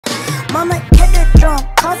Mama kept the drum,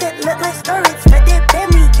 closet look like storage, but they pay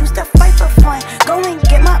me, used to fight for fun. Go and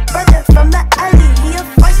get my brother from the alley, he a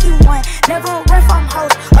feisty one. Never run from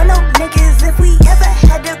hoes, or no niggas. If we ever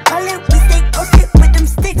had to call it, we stay posted with them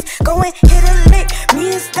sticks. Go and hit a lick,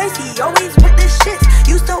 me and Stacy always with the shits.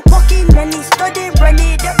 Used to walk in and he started running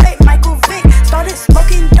it up like Michael Vick. Started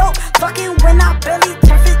smoking dope, fucking when I barely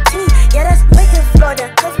turned 15. Yeah, that's way in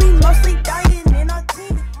Florida, cause we mostly dying in our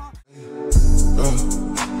teens.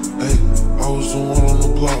 Hey, I was the one on the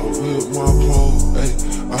block with my pole. Hey,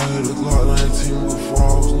 I had a Glock 19 before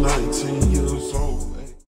I was 19 years old.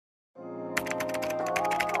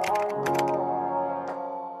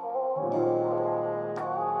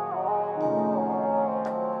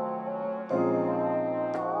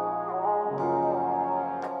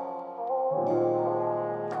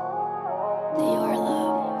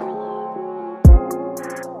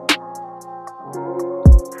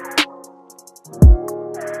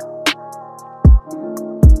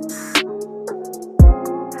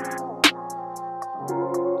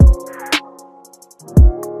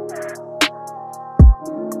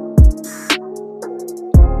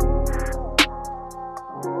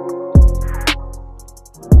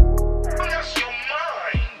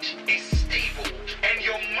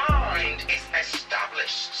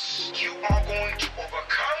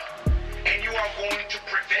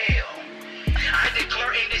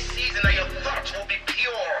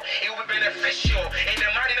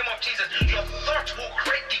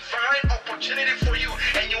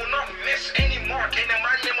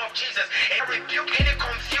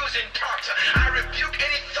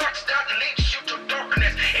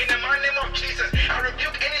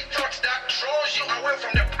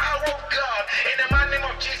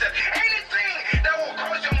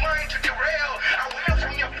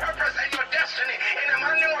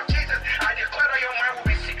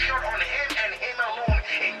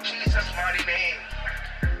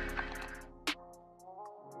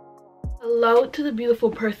 Hello to the beautiful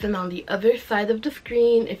person on the other side of the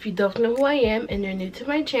screen. If you don't know who I am and you're new to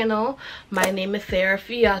my channel, my name is Sarah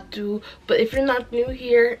Fiatu. But if you're not new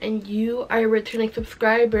here and you are a returning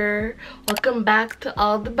subscriber, welcome back to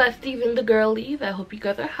all the besties and the girlies. I hope you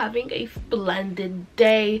guys are having a splendid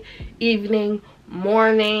day, evening,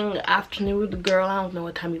 morning, afternoon. The girl, I don't know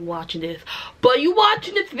what time you're watching this, but you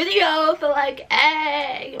watching this video, so like,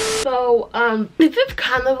 hey. So this is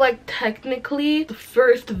kind of like technically the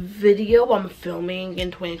first video I'm filming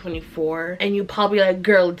in 2024, and you probably like,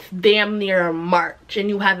 girl, it's damn near March and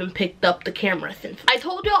you haven't picked up the camera since. I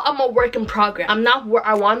told y'all I'm a work in progress. I'm not where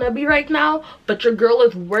I want to be right now, but your girl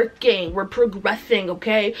is working. We're progressing,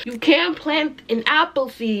 okay? You can't plant an apple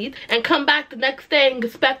seed and come back the next day and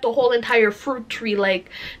expect a whole entire fruit tree. Like,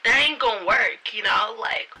 that ain't gonna work, you know?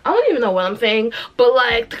 Like, I don't even know what I'm saying, but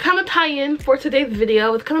like, to kind of tie in for today's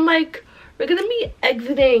video, it's kind of like we're gonna be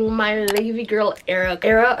exiting my lazy girl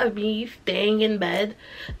era of me staying in bed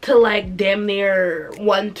to like damn near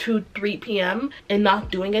 1, 2, 3 p.m. and not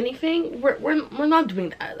doing anything. We're not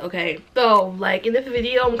doing that, okay? So like in this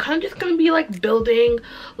video, I'm kind of just gonna be like building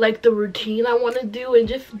like the routine I want to do and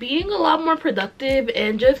just being a lot more productive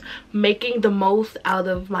and just making the most out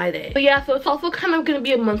of my day. But yeah, so it's also kind of gonna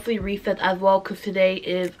be a monthly reset as well, because today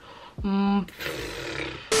is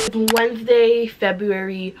Wednesday,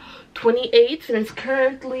 February 28th, and it's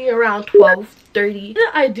currently around 12:30.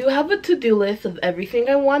 I do have a to-do list of everything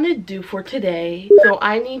I want to do for today. So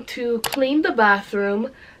I need to clean the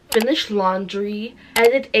bathroom, finish laundry,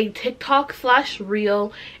 edit a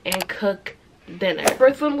TikTok/reel, and cook dinner.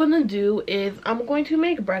 First what I'm gonna do is I'm going to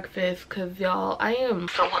make breakfast, because y'all, I am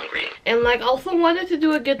so hungry. And like, also wanted to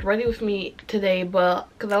do a get ready with me today, but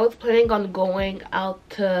because I was planning on going out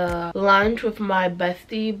to lunch with my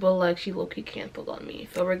bestie, but like she low-key canceled on me.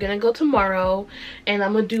 So we're gonna go tomorrow, and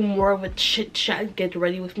I'm gonna do more of a chit chat get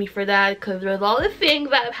ready with me for that, because there's all the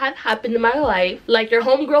things that have happened in my life. Like, your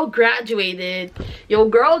homegirl graduated, your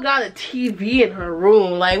girl got a TV in her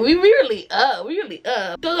room, like we really up.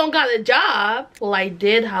 Still don't got a job. Well, I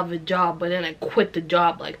did have a job, but then I quit the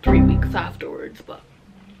job like 3 weeks afterwards. But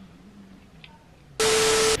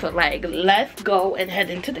so like, let's go and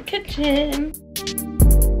head into the kitchen.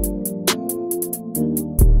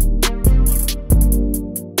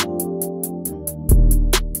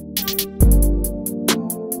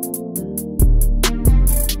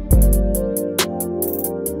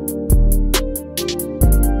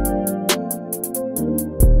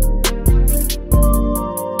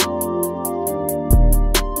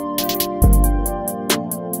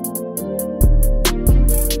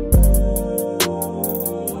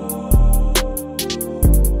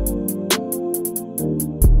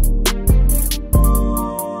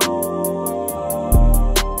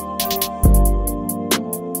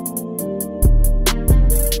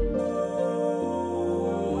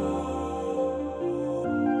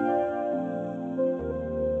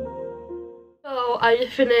 I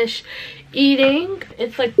just finished eating.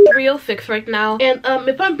 It's like 3:06 right now, and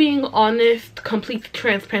if I'm being honest, complete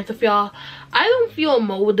transparency with y'all, I don't feel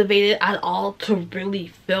motivated at all to really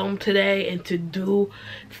film today and to do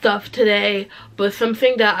stuff today. But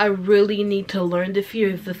something that I really need to learn this year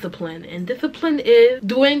is discipline. And discipline is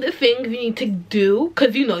doing the things you need to do,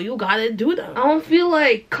 because you know you gotta do them. I don't feel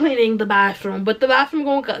like cleaning the bathroom, but the bathroom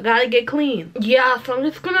gotta get clean. Yeah, so I'm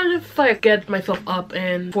just gonna like get myself up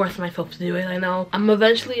and force myself to do it. I know I'm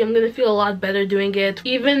gonna feel a lot better doing it,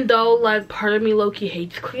 even though like part of me low-key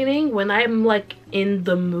hates cleaning. When I'm like in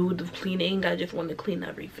the mood of cleaning, I just want to clean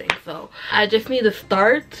everything. So I just need to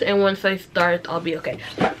start, and once I start, I'll be okay.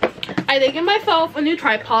 I did get myself a new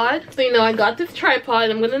tripod. So you know, I got this tripod.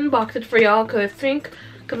 I'm gonna unbox it for y'all because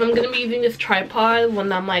I'm gonna be using this tripod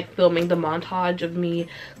when I'm like filming the montage of me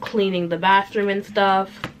cleaning the bathroom and stuff.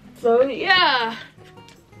 So yeah,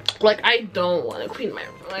 like I don't want to clean my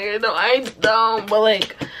room. Like I don't, but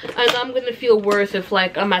like I know I'm gonna feel worse if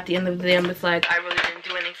like I'm at the end of the day, I'm just like I really didn't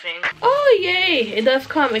do anything. Oh yay, it does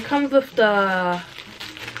come. It comes with the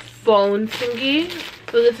phone thingy.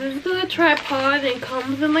 So this is the tripod, and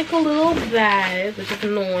comes in like a little bag, which is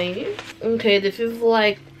annoying. Okay, this is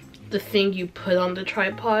like the thing you put on the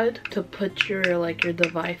tripod to put your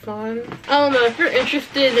device on. I don't know, if you're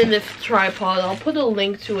interested in this tripod, I'll put a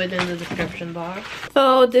link to it in the description box.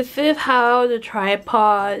 So this is how the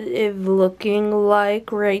tripod is looking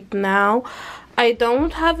like right now. I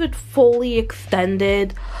don't have it fully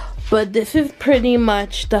extended, but this is pretty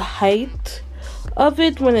much the height of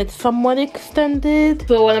it when it's somewhat extended.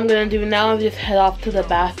 So what I'm gonna do now is just head off to the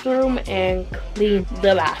bathroom and clean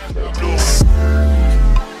the bathroom.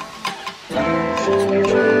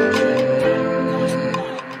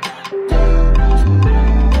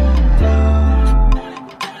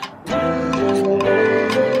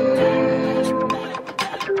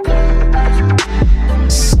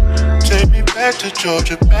 Take me back to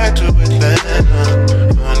Georgia, back to Atlanta.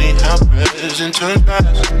 Funny how present turns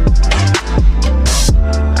past.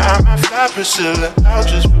 I fly Priscilla out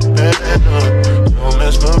just for better. So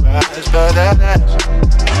mesmerized by that ass.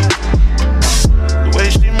 The way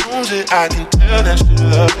she moves it, I can tell that she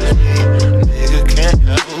loves me. Nigga can't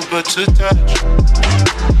help but to touch.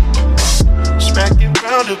 Smack it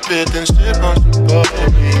round a bit, then sip on some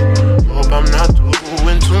bubbly. Hope I'm not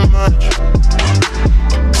doing too much.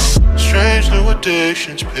 Strange new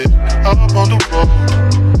addictions pick up on the road.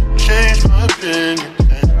 Change my opinion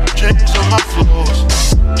and change all my flows.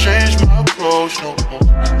 Change my approach, no more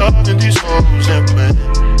loving these hoes. And when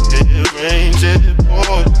it rains, it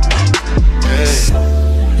pours. Hey,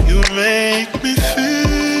 you make me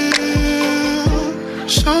feel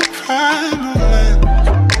so primal.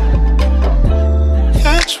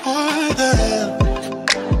 That's what I am.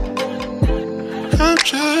 I'm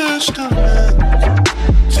just a man.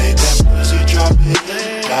 Take that pussy, drop it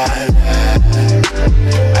like that.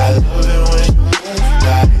 I love it when you move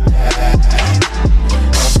like that.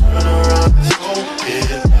 Turn around and go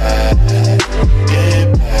get back, get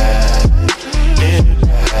back, get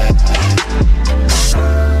back.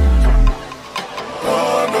 No,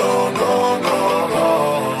 no, no, no,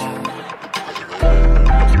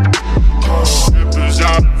 no. Strippers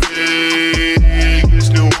out in Vegas,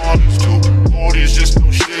 New Orleans too. Oldies just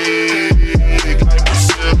don't shake like the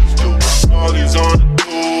sellers do. All these on the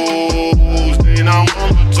toes, they not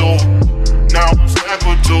one or two. Now I'm slack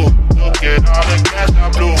or two. Look at all the cash I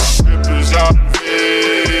blew. Strippers out in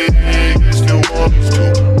Vegas, New Orleans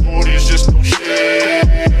too. Oldies just don't shake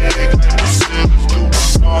like the sellers do.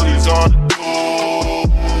 All these on the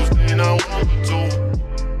toes, they not one or two.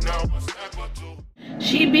 Now I'm slack or two.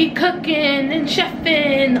 She be cooking and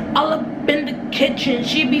chefing all up in the kitchen.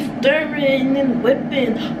 She be stirring and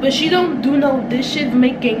whipping, but she don't do no dishes,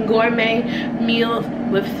 making gourmet meals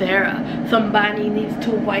with Sarah. Somebody needs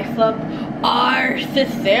to wife up our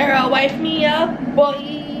sis Sarah. Wife me up,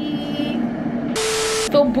 boy.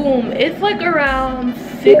 So boom, it's like around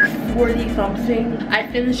 6:40 something. I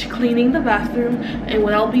finished cleaning the bathroom, and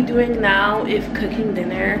what I'll be doing now is cooking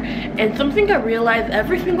dinner. And something I realized,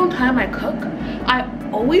 every single time I cook, I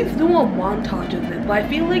always do a montage of it. But I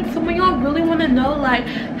feel like some of y'all really want to know, like,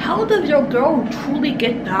 how does your girl truly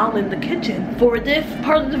get down in the kitchen? For this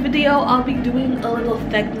part of the video, I'll be doing a little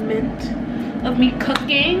segment of me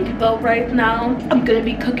cooking. So right now, I'm gonna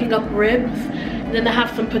be cooking up ribs. Then I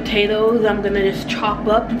have some potatoes I'm gonna just chop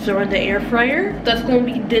up and throw in the air fryer. That's gonna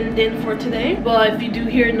be din for today. But if you do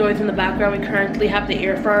hear noise in the background, we currently have the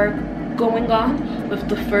air fryer going on with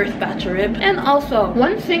the first batch of ribs. And also,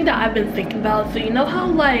 one thing that I've been thinking about, so you know how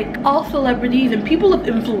like all celebrities and people of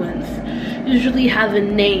influence usually have a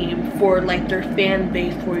name for like their fan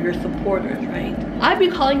base or your supporters, right? I'd be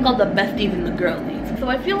calling all the besties and the girlies. So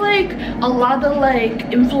I feel like a lot of like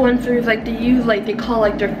influencers like to use like they call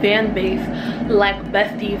like their fan base like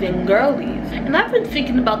besties and girlies. And I've been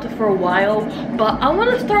thinking about this for a while, but I want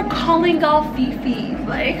to start calling all Fifis.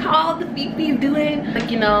 Like how the Fifis doing? Like,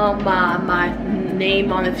 you know, my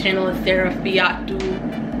name on this channel is Sarah Fifis.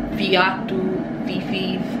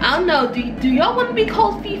 I don't know, do y'all want to be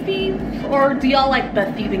called Fifis, or do y'all like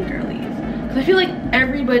besties and girlies? Because I feel like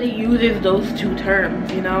everybody uses those two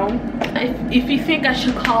terms, you know? If you think I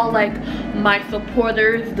should call like my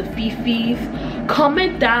supporters the Fifis,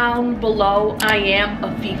 comment down below I am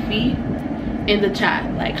a Fifi in the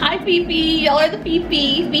chat. Like, hi Fifi, y'all are the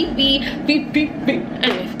Fifi. Anyways,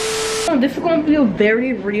 this is going to be a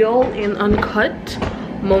very real and uncut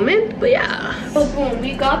moment, but yeah. So boom,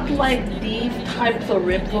 we got like these types of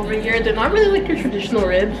ribs over here. They're not really like your traditional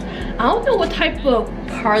ribs. I don't know what type of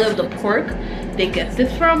part of the pork they get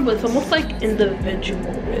this from, but it's almost like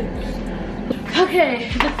individual ribs.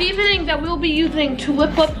 Okay, the seasoning that we'll be using to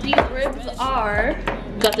whip up these ribs are,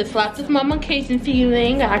 got this Lapis Mama Cajun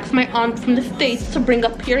seasoning. I asked my aunt from the States to bring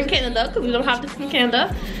up here in Canada because we don't have this in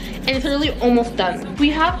Canada, and it's really almost done.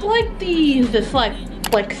 We have like this like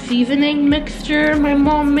seasoning mixture my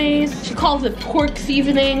mom made. She calls it pork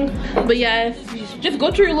seasoning, but yeah, just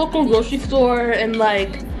go to your local grocery store and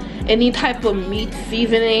like any type of meat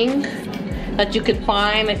seasoning that you could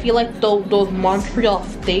find. I feel like those Montreal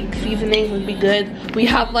steak seasonings would be good. We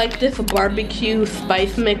have like this barbecue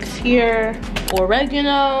spice mix here,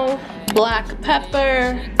 oregano, black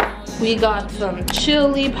pepper, we got some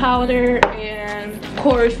chili powder, and of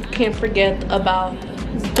course can't forget about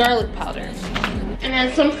garlic powder. And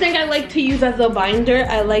then something I like to use as a binder,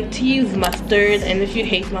 I like to use mustard. And if you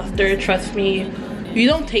hate mustard, trust me, you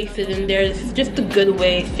don't taste it in there. This is just a good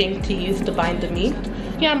thing to use to bind the meat.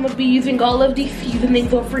 Yeah, I'm gonna be using all of these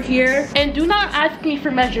seasonings over here. And do not ask me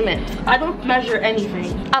for measurements. I don't measure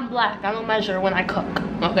anything. I'm black, I don't measure when I cook,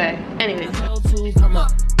 okay? Anyways.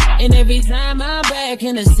 And every time I'm back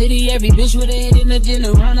in the city, every bitch with a head in the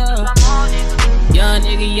dinner run up. Young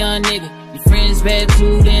nigga. Your friends bad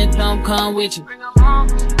too, then don't come with you.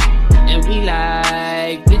 And we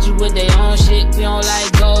like bitches with their own shit, we don't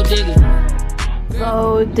like gold diggers.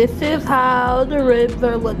 So this is how the ribs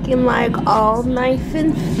are looking like, all nice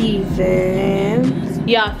and seasoned.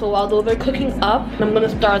 Yeah, so while those are cooking up, I'm gonna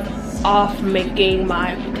start off making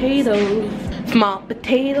my potatoes. Small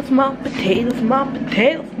potatoes, small potatoes, small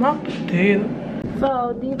potatoes, small potatoes.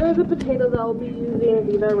 So these are the potatoes I'll be using.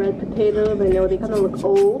 These are red potatoes. I know they kind of look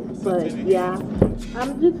old, but yeah.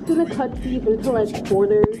 I'm just gonna cut these into like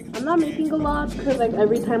quarters. I'm not making a lot because like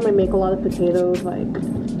every time I make a lot of potatoes, like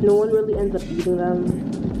no one really ends up eating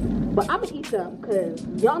them. But I'm gonna eat them because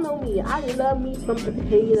y'all know me. I love me some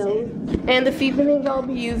potatoes. And the seasonings I'll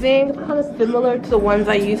be using is kind of similar to the ones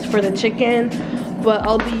I used for the chicken, but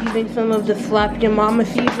I'll be using some of the Slap Your Mama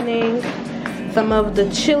seasoning, some of the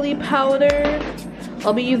chili powder.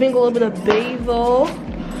 I'll be using a little bit of basil,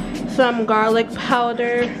 some garlic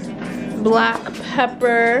powder, black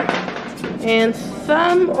pepper, and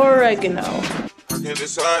some oregano. I can't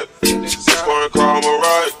decide. This foreign car, I'm a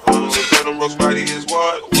ride. The phantom roast body is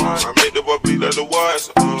what? I made the bubbly let the watch.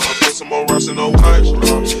 I put some more rocks in the watch.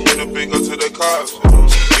 Get a finger to the cops.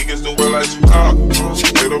 Niggas do well like you out.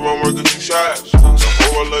 Take the wrong work, get you shot. The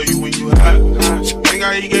whole love you when you hot. Think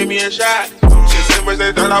how he gave me a shot. Much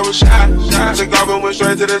they thought I was shy. Took off and went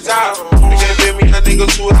straight to the top. You can't fit me, a nigga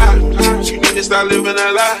too hot. You need to start living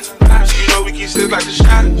a lie. You know we keep shit like a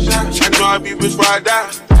shot. I know I be bitch before I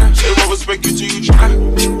die. They won't respect you till you try.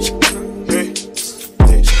 Hey.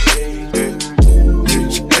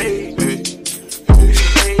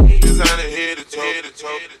 Designer head to toe.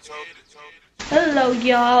 Hello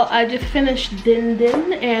y'all, I just finished din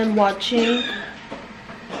and watching,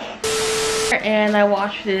 and I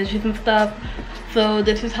washed the dishes and stuff. So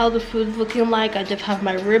this is how the food is looking like. I just have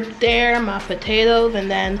my ribs there, my potatoes,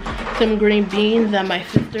 and then some green beans that my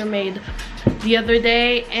sister made the other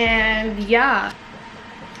day. And yeah.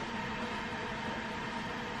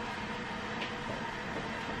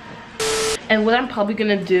 And what I'm probably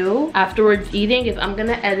gonna do afterwards eating is I'm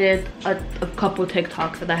gonna edit a couple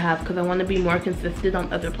TikToks that I have because I want to be more consistent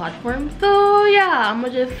on other platforms. So yeah, I'm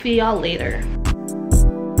gonna just see y'all later.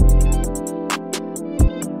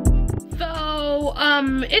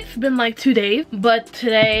 it's been like 2 days, but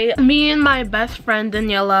today me and my best friend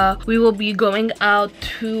Daniela, we will be going out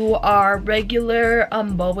to our regular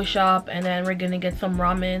boba shop, and then we're gonna get some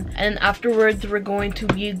ramen, and afterwards we're going to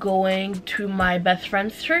be going to my best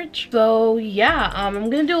friend's church. So yeah, I'm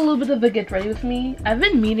gonna do a little bit of a get ready with me. I've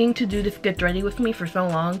been meaning to do this get ready with me for so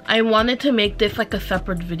long. I wanted to make this like a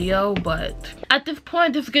separate video, but at this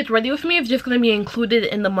point this get ready with me is just gonna be included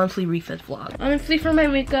in the monthly reset vlog. Honestly, for my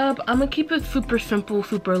makeup, I'm gonna keep it super simple,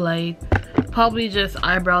 super light, probably just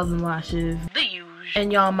eyebrows and lashes, the usual.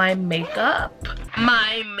 And y'all, my makeup,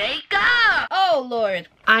 oh lord,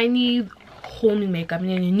 I need whole new makeup. I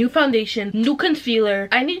need a new foundation, new concealer,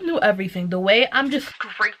 I need new everything. The way I'm just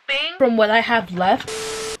scraping from what I have left.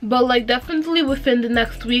 But like definitely within the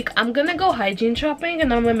next week, I'm gonna go hygiene shopping,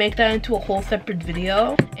 and I'm gonna make that into a whole separate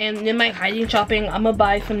video. And in my hygiene shopping, I'm gonna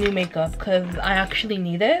buy some new makeup because I actually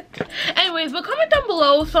need it. Anyways, but comment down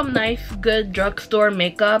below some nice good drugstore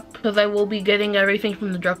makeup, because I will be getting everything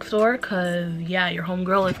from the drugstore, because yeah, your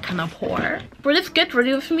homegirl is kind of poor. For this get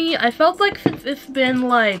ready with me, I felt like since it's been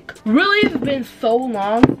like it's been so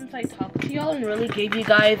long since I talked to y'all and really gave you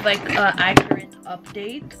guys like an accurate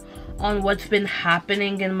update on what's been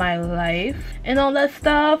happening in my life and all that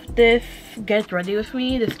stuff, this get ready with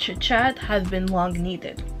me, this chit chat has been long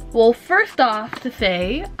needed. Well, first off to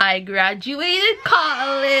say, I graduated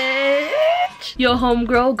college. Your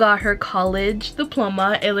homegirl got her college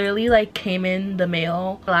diploma. It literally like came in the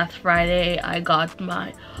mail last Friday. I got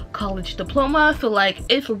my college diploma, so like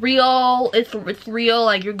it's real, it's real.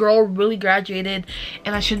 Like your girl really graduated,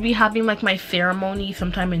 and I should be having like my ceremony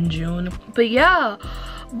sometime in June. But yeah,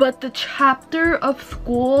 but the chapter of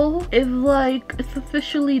school is like, it's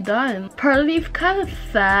officially done. Part of me is kind of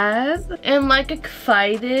sad and like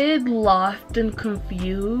excited, lost and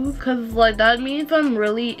confused, because like that means I'm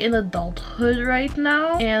really in adulthood right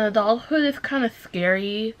now, and adulthood is kind of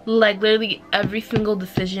scary. Like literally every single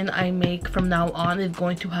decision I make from now on is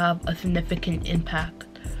going to have a significant impact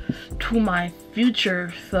to my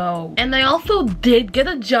future. So, and I also did get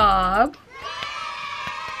a job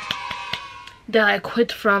that I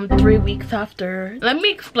quit from 3 weeks after. Let me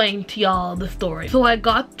explain to y'all the story. So I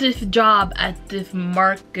got this job at this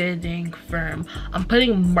marketing firm. I'm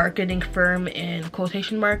putting marketing firm in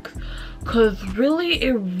quotation marks because really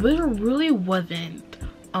it really wasn't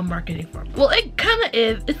a marketing firm. Well, it kind of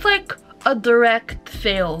is. It's like a direct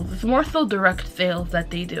sales. It's more so direct sales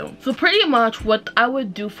that they do. So pretty much what I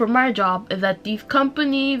would do for my job is that these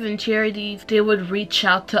companies and charities, they would reach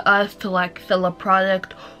out to us to like sell a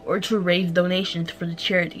product or to raise donations for the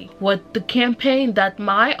charity. What the campaign that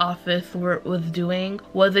my office was doing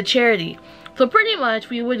was a charity. So pretty much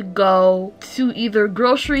we would go to either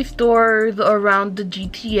grocery stores around the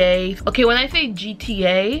GTA. Okay, when I say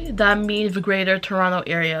GTA, that means the Greater Toronto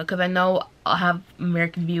Area, because I know I'll have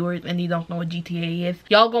American viewers and you don't know what GTA is.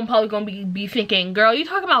 Y'all probably gonna be thinking, girl, you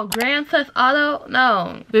talking about Grand Theft Auto?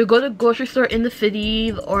 No. We would go to grocery store in the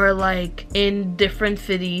cities or like in different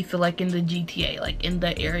cities, so like in the GTA, like in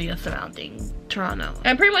the area surrounding Toronto.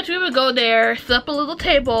 And pretty much we would go there, set up a little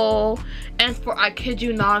table, and for, I kid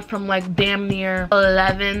you not, from like damn near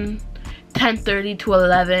 10:30 to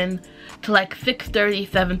 11 to like 6:30,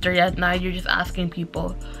 7:30 at night, you're just asking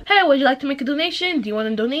people, hey, would you like to make a donation? Do you want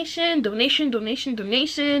a donation?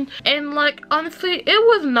 Donation. And like honestly, it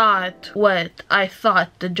was not what I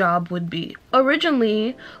thought the job would be.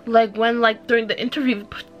 Originally, like when like during the interview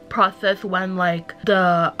process, when like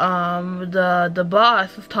the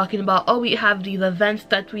boss was talking about, oh, we have these events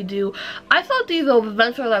that we do, I thought these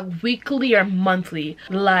events are like weekly or monthly.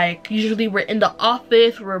 Like usually we're in the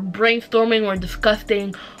office, we're brainstorming, we're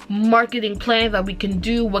discussing marketing plans that we can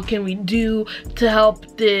do, what can we do to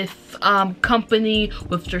help this company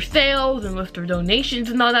with their sales and with their donations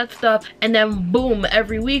and all that stuff. And then boom,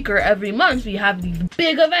 every week or every month we have these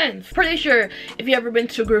big events. Pretty sure if you ever been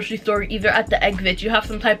to a grocery store, either at the exit you have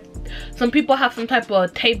some people have some type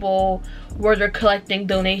of table where they're collecting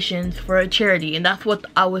donations for a charity, and that's what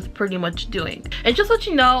I was pretty much doing. And just to let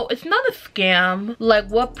you know, it's not a scam. Like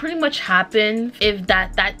what pretty much happens is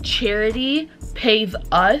that charity pays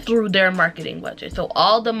us through their marketing budget. So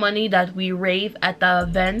all the money that we raise at the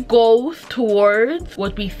event goes towards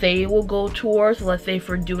what we say it will go towards. So let's say if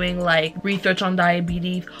we're doing like research on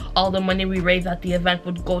diabetes, all the money we raise at the event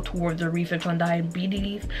would go towards the research on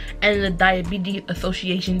diabetes, and the Diabetes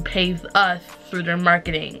Association pays us through their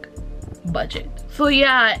marketing budget. So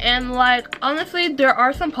yeah, and like honestly there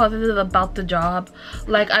are some positives about the job.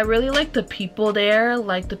 Like I really like the people there,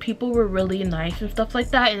 like the people were really nice and stuff like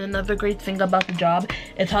that. And another great thing about the job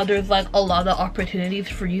is how there's like a lot of opportunities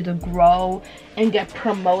for you to grow and get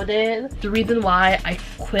promoted. The reason why I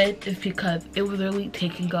quit is because it was really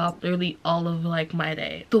taking up literally all of like my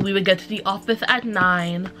day. So we would get to the office at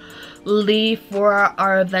 9, leave for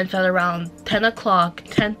our events at around 10 o'clock,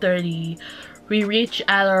 10:30. We reach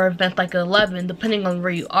at our event like 11, depending on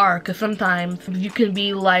where you are, because sometimes you can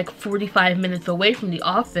be like 45 minutes away from the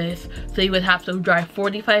office, so you would have to drive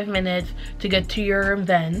 45 minutes to get to your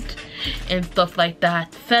event and stuff like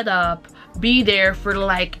that. Set up, be there for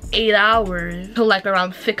like 8 hours till like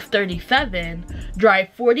around 6:37, drive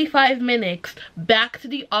 45 minutes back to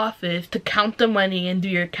the office to count the money and do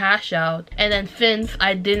your cash out. And then since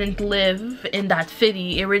I didn't live in that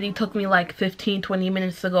city, it really took me like 15-20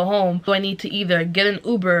 minutes to go home, so I need to either get an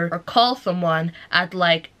Uber or call someone at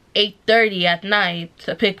like 8:30 at night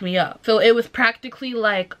to pick me up. So it was practically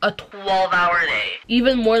like a 12-hour day,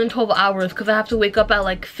 even more than 12 hours, because I have to wake up at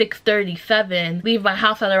like 6:37, leave my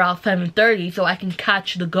house at around 7:30 so I can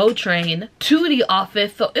catch the GO train to the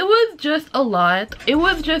office. So it was just a lot.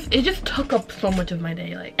 It just took up so much of my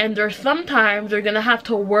day. Like, and there's sometimes you're gonna have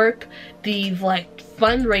to work these like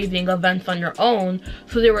fundraising events on your own.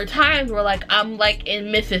 So there were times where like I'm like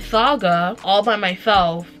in Mississauga all by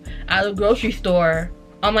myself at a grocery store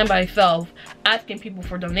all by myself asking people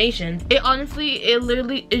for donations. It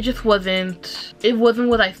just wasn't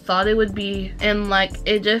what I thought it would be. And like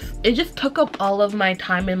it just took up all of my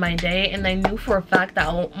time in my day, and I knew for a fact that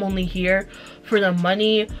I'm only here for the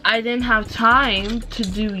money. I didn't have time to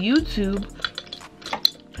do YouTube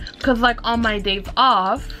because like on my days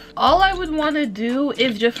off, all I would want to do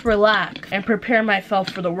is just relax and prepare myself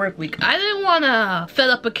for the work week. I didn't want to set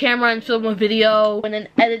up a camera and film a video and then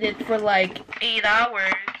edit it for like 8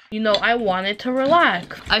 hours. You know, I wanted to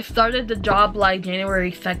relax. I started the job like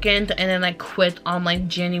January 2nd, and then I quit on like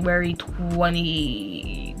January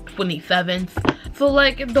 27th. So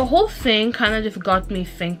like the whole thing kind of just got me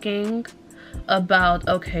thinking about,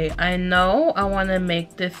 okay, I know I want to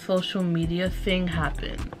make this social media thing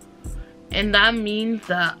happen, and that means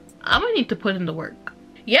that I'm gonna need to put in the work.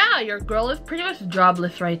 Yeah, your girl is pretty much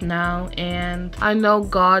jobless right now, and I know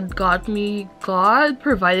God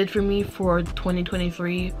provided for me for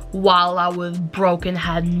 2023 while I was broke and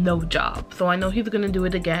had no job. So I know he's gonna do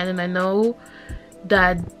it again, and I know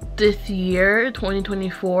that this year,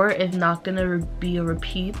 2024, is not gonna be a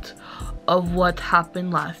repeat of what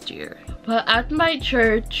happened last year. But at my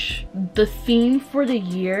church, the theme for the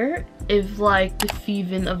year is like the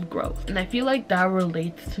season of growth, and I feel like that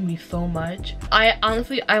relates to me so much. I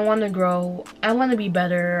want to grow, I want to be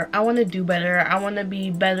better, I want to do better, I want to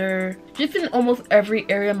be better just in almost every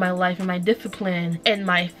area of my life, in my discipline, in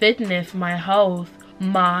my fitness, my health,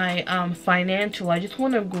 my financial. I just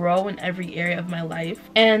want to grow in every area of my life.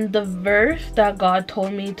 And the verse that God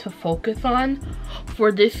told me to focus on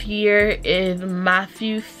for this year is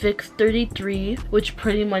Matthew 6:33, which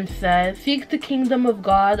pretty much says, "Seek the kingdom of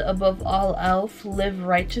God above all else, live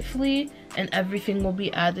righteously, and everything will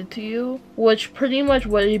be added to you." Which pretty much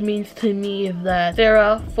what it means to me is that,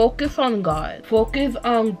 Sarah, focus on God. Focus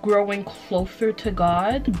on growing closer to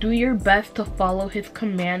God. Do your best to follow his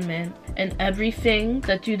commandments, and everything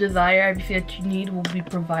that you desire, everything that you need will be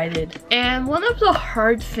provided. And one of the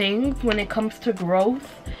hard things when it comes to growth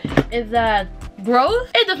is that growth,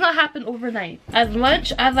 it does not happen overnight. As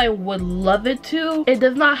much as I would love it to, it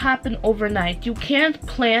does not happen overnight. You can't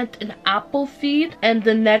plant an apple seed and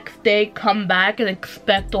the next day come back and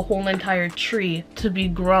expect a whole entire tree to be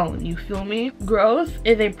grown. You feel me? Growth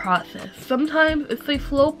is a process. Sometimes it's a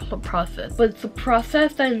slow process, but it's a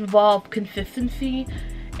process that involves consistency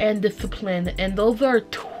and discipline, and those are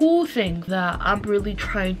two things that I'm really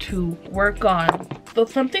trying to work on. So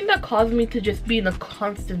something that caused me to just be in a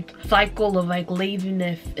constant cycle of like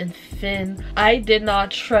laziness and sin, I did not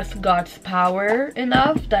trust God's power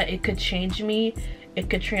enough that it could change me, it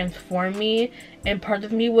could transform me, and part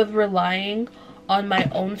of me was relying on my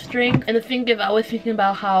own strength. And the thing is, I was thinking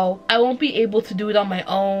about how I won't be able to do it on my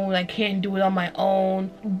own, I can't do it on my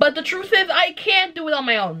own. But the truth is, I can't do it on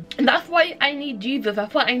my own, and that's why I need Jesus.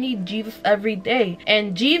 That's why I need Jesus every day.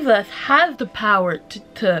 And Jesus has the power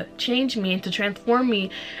to change me and to transform me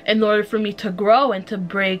in order for me to grow and to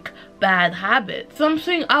break bad habits.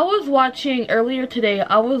 Something I was watching earlier today,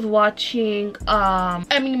 I was watching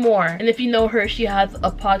Emmy Moore, and if you know her, she has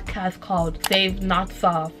a podcast called Save Not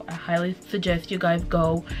Soft. I highly suggest you guys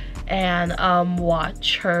go and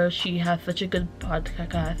watch her. She has such a good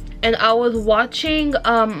podcast. And I was watching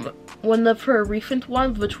one of her recent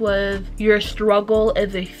ones, which was your struggle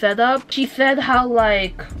is a setup. She said how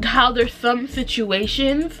there's some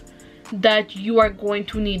situations that you are going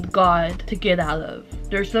to need God to get out of.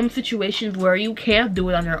 There's some situations where you can't do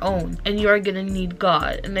it on your own and you are gonna need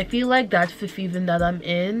God. And I feel like that's the season that I'm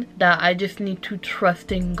in, that I just need to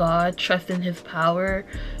trust in God, trust in his power,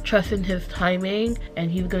 trust in his timing,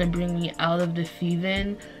 and he's gonna bring me out of this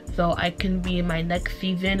season so I can be in my next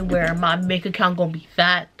season where my bank account gonna be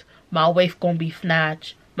fat, my waist gonna be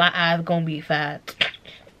snatched, my ass gonna be fat.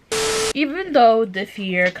 Even though this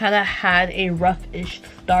year kind of had a rough-ish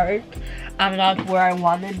start, I'm not where I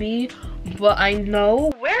want to be, but I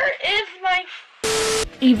know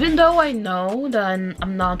even though I know that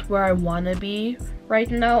I'm not where I want to be right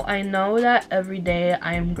now, I know that every day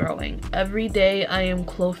I am growing. Every day I am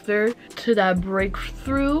closer to that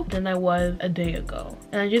breakthrough than I was a day ago.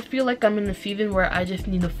 And I just feel like I'm in a season where I just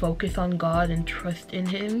need to focus on God and trust in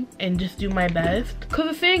him and just do my best. Because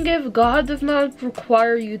the thing is, God does not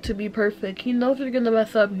require you to be perfect. He knows you're gonna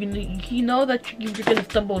mess up. He knows that you're gonna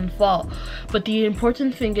stumble and fall. But the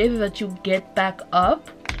important thing is that you get back up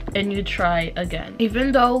and you try again.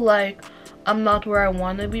 Even though like I'm not where I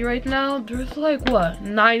want to be right now, there's like what,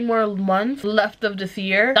 9 more months left of this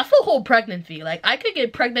year. That's a whole pregnancy. Like I could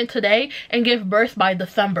get pregnant today and give birth by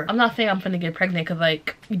December. I'm not saying I'm gonna get pregnant because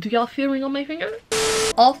like, do y'all see a ring on my finger?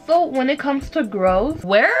 Also, when it comes to growth,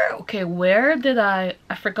 where did I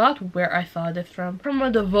forgot where I saw this from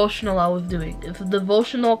a devotional I was doing. It's a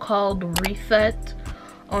devotional called Reset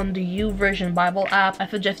on the YouVersion Bible app. I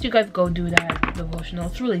suggest you guys go do that devotional.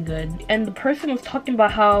 It's really good. And the person was talking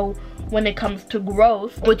about how when it comes to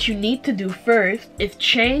growth, what you need to do first is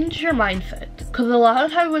change your mindset. Because a lot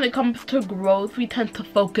of times when it comes to growth, we tend to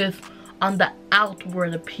focus on the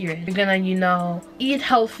outward appearance. You're gonna, you know, eat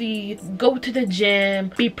healthy, go to the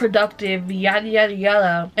gym, be productive, yada yada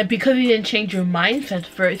yada. And because you didn't change your mindset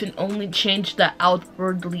first and only change the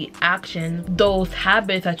outwardly actions, those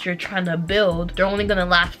habits that you're trying to build, they're only gonna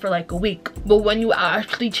last for like a week. But when you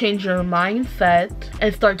actually change your mindset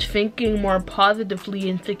and start thinking more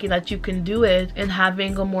positively and thinking that you can do it and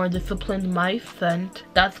having a more disciplined mindset,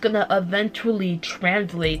 that's gonna eventually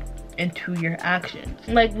translate into your actions.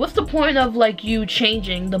 Like, what's the point of like you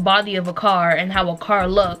changing the body of a car and how a car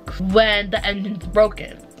looks when the engine's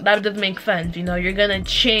broken? That doesn't make sense. You know, you're gonna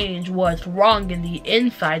change what's wrong in the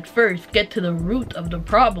inside first, get to the root of the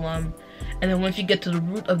problem, and then once you get to the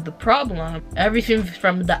root of the problem, everything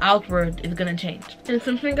from the outward is gonna change. And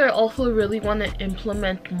something I also really want to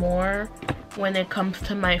implement more when it comes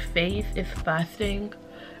to my faith is fasting.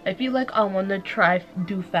 I feel like I want to try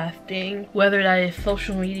do fasting, whether that is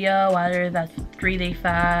social media, whether that's 3-day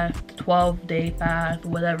fast, 12-day fast,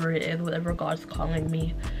 whatever it is, whatever God's calling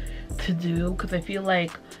me to do. Because I feel like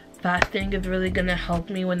fasting is really gonna help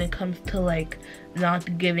me when it comes to like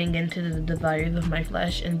not giving into the desires of my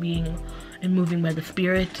flesh and moving by the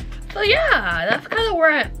spirit. So yeah, that's kind of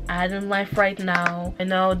where I'm at in life right now. I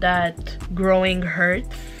know that growing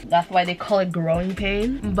hurts, that's why they call it growing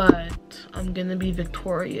pain, but I'm gonna be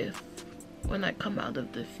victorious when I come out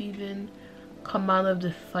of this season, come out of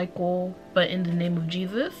this cycle. But in the name of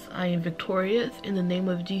Jesus, I am victorious. In the name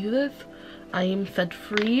of Jesus, I am set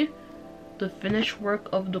free. The finished work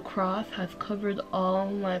of the cross has covered all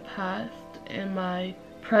my past and my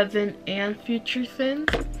present and future sins.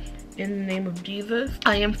 In the name of Jesus,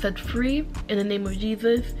 I am set free. In the name of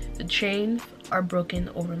Jesus, the chains are broken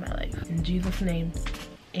over my life. In Jesus' name,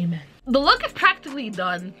 amen. The look is practically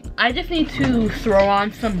done. I just need to throw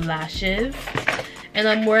on some lashes. And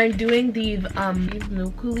I'm doing these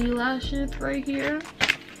nuclear lashes right here.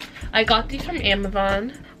 I got these from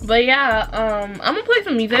Amazon. But yeah, I'm gonna play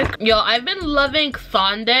some music. Yo, I've been loving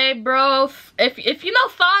Sunday, bro. If you know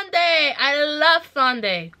Sunday, I love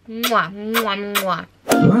Sunday. Mwah, mwah, mwah.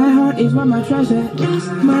 My heart is what my treasure is.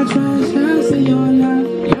 My treasure, say your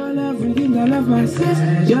love, redeemed all of my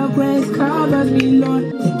sins. Your grace covers me,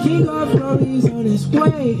 Lord. The King of glory is on his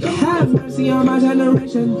way. Have mercy on my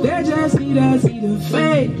generation. They just need to see the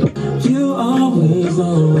faith. You always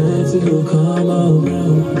know when to come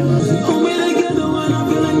around. Hold me together when I'm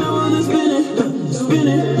feeling no other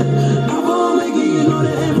spinning. I won't make it, you know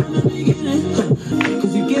that ain't from the beginning.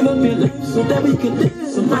 Cause you give up your life so that we can live.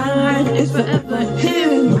 So my life is forever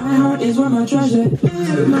here. My heart is where my treasure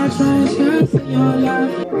is. My treasure is in your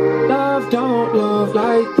love. Love don't love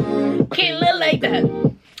like that. Can't live like that.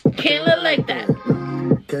 Can't live like that.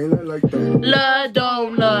 Can't live like that. Love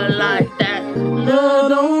don't love like that. Love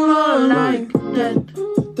don't love like that.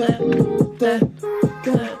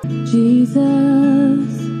 Jesus,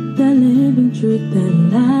 the living truth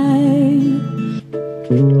and life.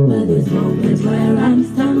 But there's moments where I'm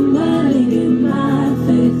stumbling.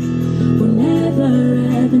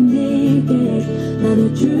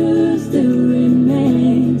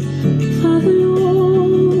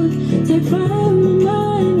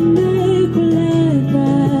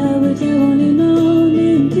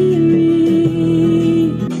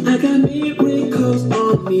 Wrinkles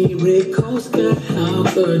on me, wrinkles got how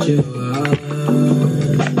good you are.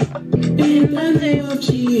 In the name of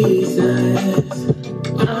Jesus,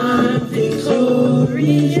 I'm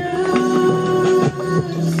victorious.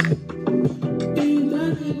 In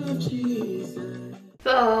the name of Jesus.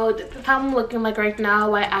 So this is how I'm looking like right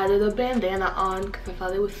now. I added a bandana on because I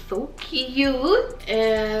thought it was so cute.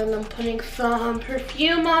 And I'm putting some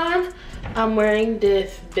perfume on. I'm wearing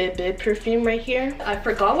this Bib perfume right here. I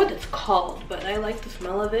forgot what it's called, but I like the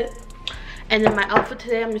smell of it. And then my outfit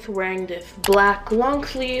today, I'm just wearing this black long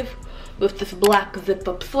sleeve with this black zip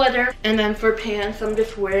up sweater. And then for pants, I'm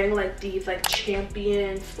just wearing like these like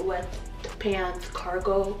Champion sweatpants,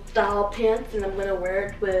 cargo style pants. And I'm gonna wear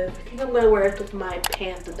it with, I think I'm gonna wear it with my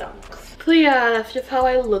Panda Dunks. So yeah, that's just how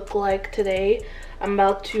I look like today. I'm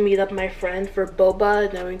about to meet up my friend for boba,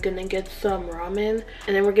 and then we're gonna get some ramen,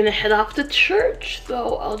 and then we're gonna head off to church.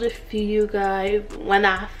 So I'll just see you guys when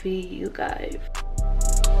I see you guys.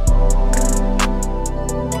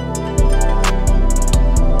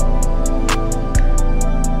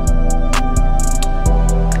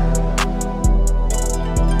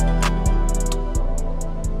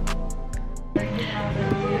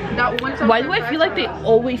 Why do I feel like they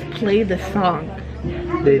always play this song?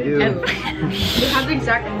 They do. They have the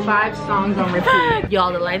exact 5 songs on repeat.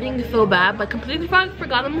 Y'all, the lighting is so bad, but completely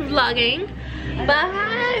forgot I'm vlogging.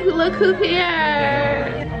 But look who's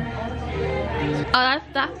here. Oh,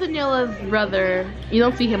 that's Daniela's brother. You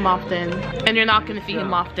don't see him often, and you're not gonna see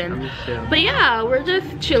him often. But yeah, we're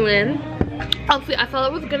just chilling. Honestly, I thought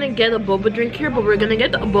I was gonna get a boba drink here, but we're gonna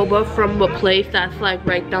get the boba from a place that's like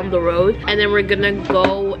right down the road, and then we're gonna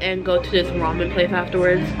go to this ramen place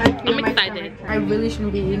afterwards. I'm excited. I really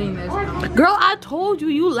shouldn't be eating this. Girl, I told you,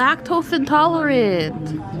 you lactose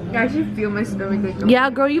intolerant. I actually feel my stomach like Yeah,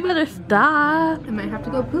 girl, you better stop. I might have to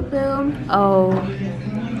go poo-poo. Oh.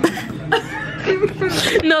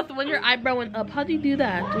 No, so when your eyebrow went up, how do you do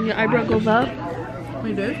that? When your eyebrow goes up?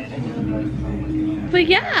 We did? But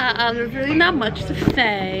yeah, there's really not much to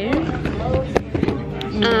say.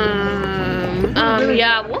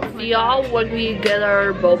 Yeah, we'll see y'all when we get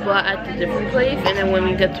our boba at the different place, and then when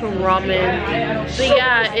we get to ramen. So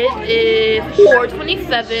yeah, it is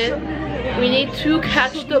 4:27. We need to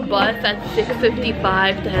catch the bus at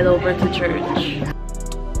 6:55 to head over to church.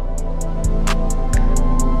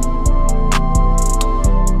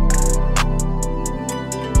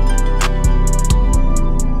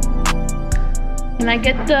 Can I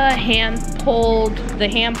get the hand-pulled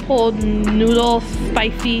noodle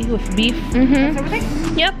spicy with beef?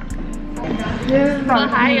 Mm-hmm. Yep. So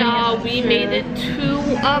hi y'all, we made it to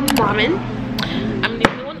ramen. I'm the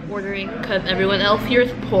only one ordering because everyone else here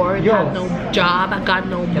is poor and have no job. I got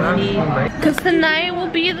no money. Because tonight will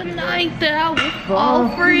be the night that I will fall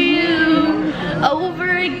for you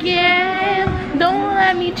over again. Don't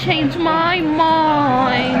let me change my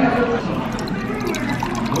mind.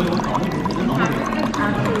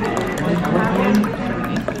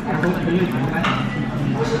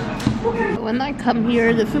 When I come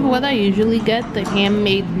here, this is what I usually get, the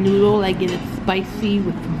handmade noodle. I get it spicy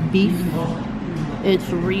with beef. It's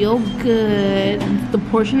real good. The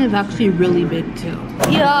portion is actually really big too.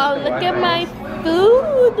 Y'all, look at my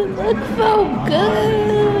food. It looks so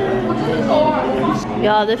good.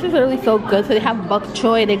 Y'all, this is really so good. So they have bok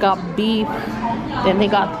choy, they got beef, then they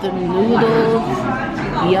got the noodles.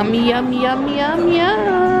 Yummy, yummy, yummy, yum,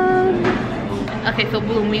 yum. Okay, so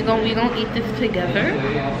Bloom, we gonna eat this together.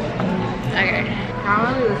 Okay.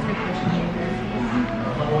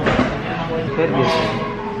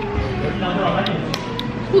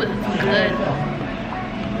 Ooh, that's good.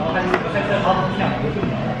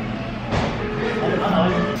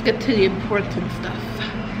 Let's get to the important stuff.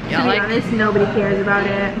 To be honest, nobody cares about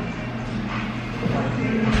it.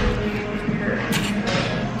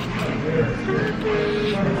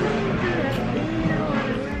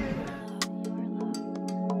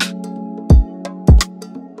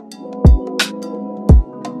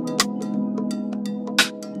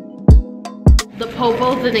 The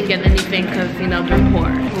popos didn't get anything because, you know, they're poor.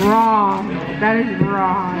 Wrong. That is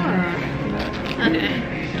wrong. Okay.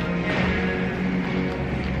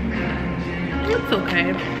 It's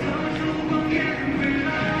okay.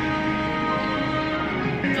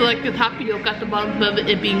 So like the tapioca at the bottom of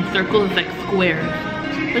it being circles is like squares,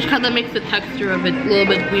 which kind of makes the texture of it a little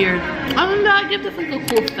bit weird. I don't know, I give this like a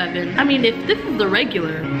cool 7. I mean, if this is the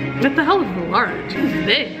regular, what the hell is the large? It's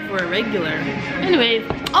big for a regular. Anyways,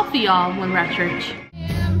 I'll see y'all when we're at church.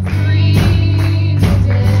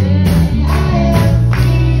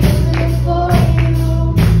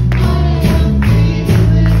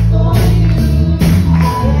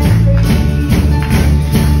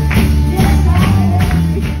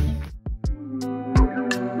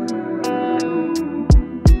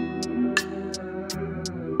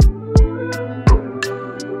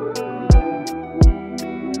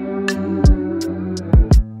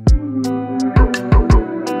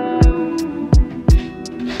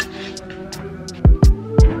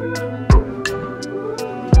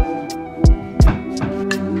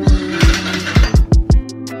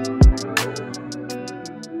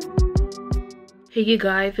 Hey you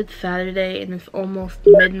guys, it's Saturday and it's almost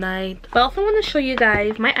midnight. But I also want to show you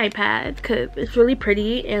guys my iPad because it's really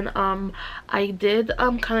pretty, and I did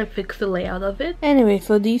kind of fix the layout of it. Anyway,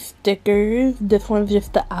 so these stickers, this one's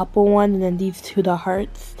just the Apple one, and then these two the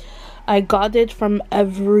hearts. I got it from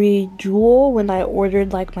Every Jewel when I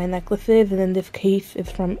ordered like my necklaces, and then this case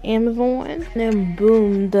is from Amazon. And then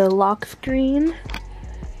boom, the lock screen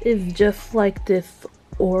is just like this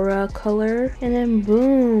aura color, and then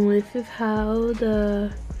boom, this is how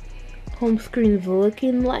the home screen is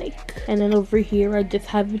looking like. And then over here I just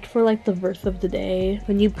have it for like the verse of the day.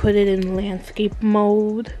 When you put it in landscape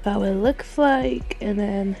mode, that's how it looks like. And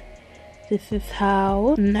then this is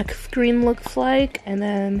how the next screen looks like, and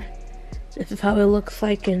then this is how it looks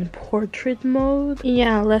like in portrait mode.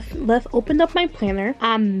 Yeah, let's open up my planner.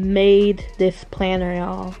 I made this planner,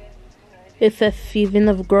 y'all. It says Season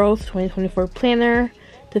of Growth 2024 planner.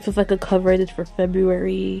 This is like a cover I did for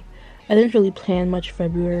February. I didn't really plan much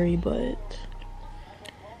February, but...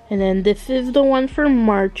 And then this is the one for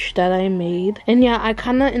March that I made. And yeah, I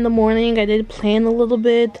kind of, in the morning, I did plan a little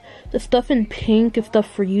bit. The stuff in pink is stuff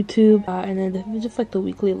for YouTube. And then this is just like the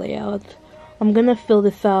weekly layout. I'm gonna fill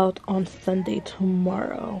this out on Sunday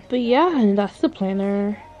tomorrow. But yeah, and that's the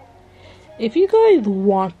planner. If you guys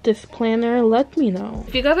want this planner, let me know.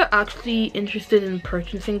 If you guys are actually interested in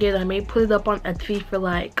purchasing it, I may put it up on Etsy for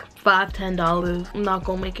like $5–10. I'm not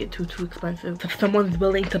gonna make it too expensive. If someone's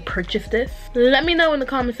willing to purchase this, let me know in the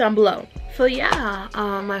comments down below. So yeah,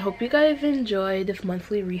 I hope you guys enjoyed this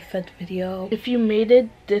monthly reset video. If you made it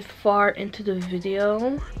this far into the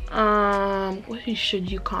video, what should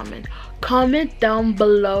you comment? Comment down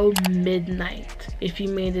below midnight. If you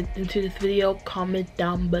made it into this video, comment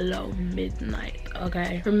down below midnight,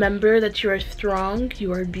 okay? Remember that you are strong,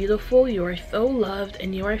 you are beautiful, you are so loved,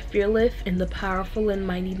 and you are fearless in the powerful and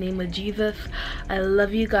mighty name of Jesus. I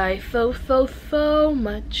love you guys so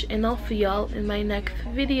much, and I'll see y'all in my next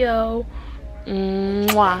video.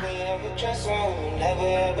 Mwah.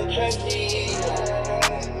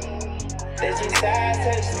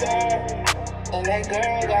 And that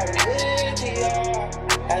girl got a good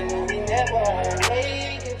PR. I knew we never made